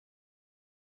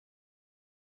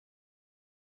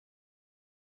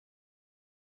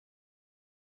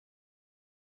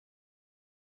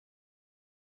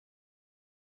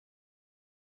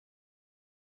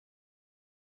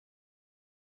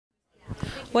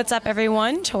What's up,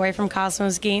 everyone? Tori from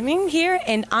Cosmos Gaming here,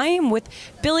 and I am with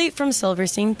Billy from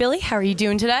Silverstein. Billy, how are you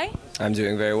doing today? I'm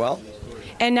doing very well.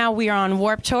 And now we are on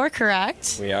Warped Tour,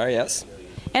 correct? We are, yes.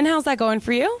 And how's that going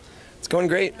for you? It's going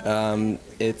great.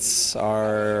 It's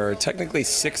our technically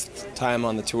 6th time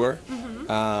on the tour,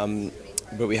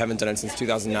 but we haven't done it since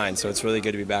 2009, so it's really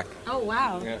good to be back. Oh,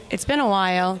 wow. Yeah. It's been a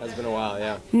while. It's been a while,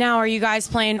 yeah. Now, are you guys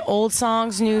playing old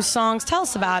songs, new songs? Tell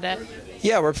us about it.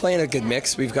 Yeah, we're playing a good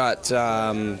mix. We've got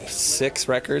 6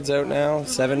 records out now,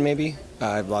 7 maybe.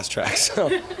 I've lost track. So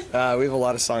we have a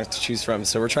lot of songs to choose from.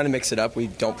 So we're trying to mix it up. We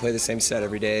don't play the same set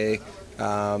every day.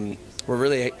 We're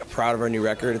really proud of our new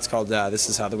record. It's called This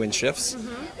Is How the Wind Shifts.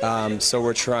 So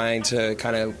we're trying to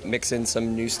kind of mix in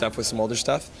some new stuff with some older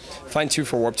stuff. Find too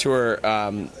for Warped Tour,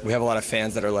 we have a lot of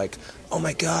fans that are like, oh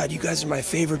my God, you guys are my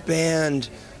favorite band.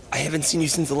 I haven't seen you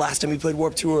since the last time we played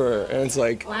Warped Tour. And it's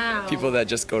like people that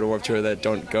just go to Warped Tour that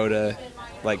don't go to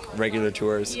like regular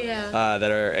tours that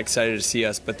are excited to see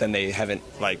us, but then they haven't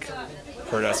like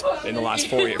heard us in the last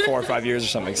 4 or 5 years or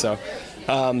something. So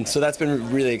so that's been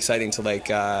really exciting to like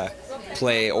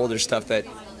play older stuff that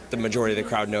the majority of the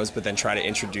crowd knows, but then try to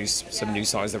introduce some new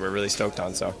songs that we're really stoked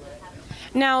on. So.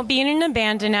 Now, being in a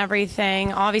band and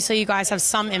everything, obviously you guys have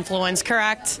some influence,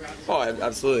 correct? Oh,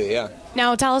 absolutely, yeah.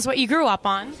 Now, tell us what you grew up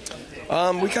on.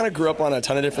 We kind of grew up on a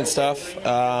ton of different stuff.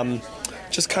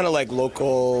 Just kind of like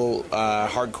local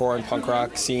hardcore and punk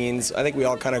rock scenes. I think we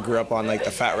all kind of grew up on like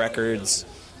the Fat Records,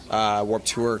 Warped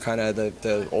Tour, kind of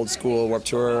the old school Warped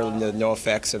Tour, the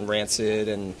NoFX and Rancid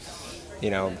and,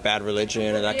 you know, Bad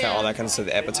Religion and that all that kind of stuff,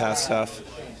 the Epitaph stuff.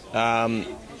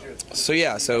 So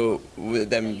yeah, so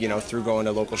then, you know, through going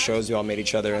to local shows, we all made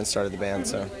each other and started the band,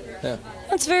 so yeah.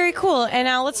 That's very cool. And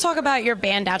now let's talk about your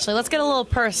band, actually. Let's get a little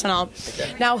personal.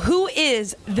 Okay. Now, who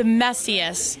is the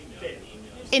messiest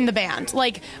in the band?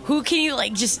 Like, who can you,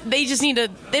 like, they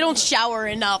don't shower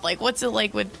enough. Like, what's it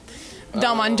like with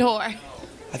Dumb on tour?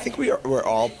 I think we're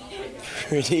all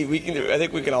pretty, I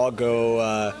think we can all go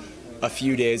a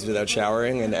few days without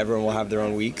showering, and everyone will have their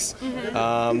own weeks.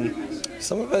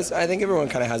 Some of us, I think everyone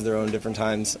kind of has their own different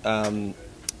times.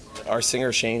 Our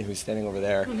singer Shane, who's standing over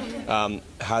there,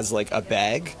 has like a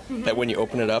bag that when you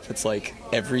open it up, it's like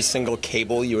every single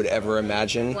cable you would ever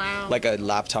imagine. Wow. Like a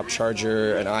laptop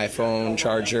charger, an iPhone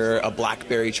charger, a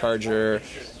BlackBerry charger,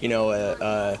 you know,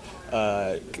 a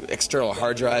external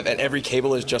hard drive, and every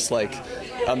cable is just like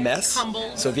a mess.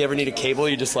 Humble. So if you ever need a cable,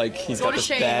 you just like, he's got this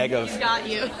bag of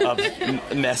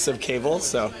mess of cables.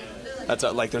 So that's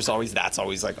that's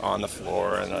always like on the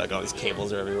floor, and like all these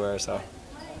cables are everywhere. So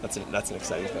that's an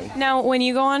exciting thing. Now, when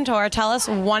you go on tour, tell us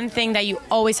one thing that you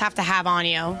always have to have on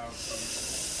you.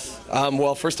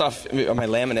 Well, first off, my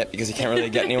laminate, because you can't really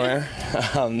get anywhere.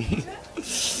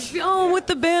 Oh, I'm with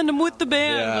the band.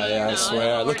 Yeah, I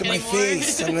swear. Look at my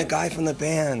face. I'm the guy from the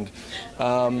band.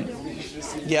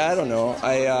 Yeah, I don't know.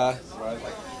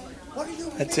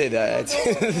 I'd say that.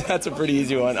 That's a pretty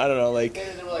easy one. I don't know, like,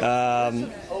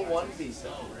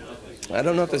 I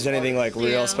don't know if there's anything like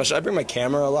real special. I bring my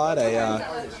camera a lot. I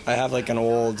have like an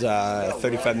old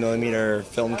 35mm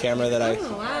film camera that I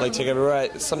like take everywhere.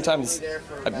 Sometimes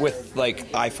with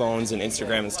like iPhones and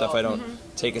Instagram and stuff, I don't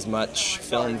take as much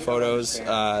film photos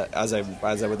as I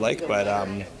would like, but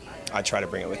I try to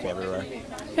bring it with me everywhere.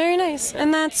 Very nice.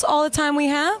 And that's all the time we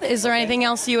have. Is there anything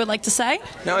else you would like to say?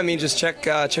 No, I mean, just check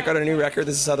out our new record,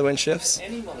 This Is How the Wind Shifts,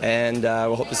 and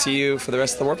we'll hope to see you for the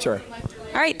rest of the Warped Tour.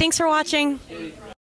 All right, thanks for watching.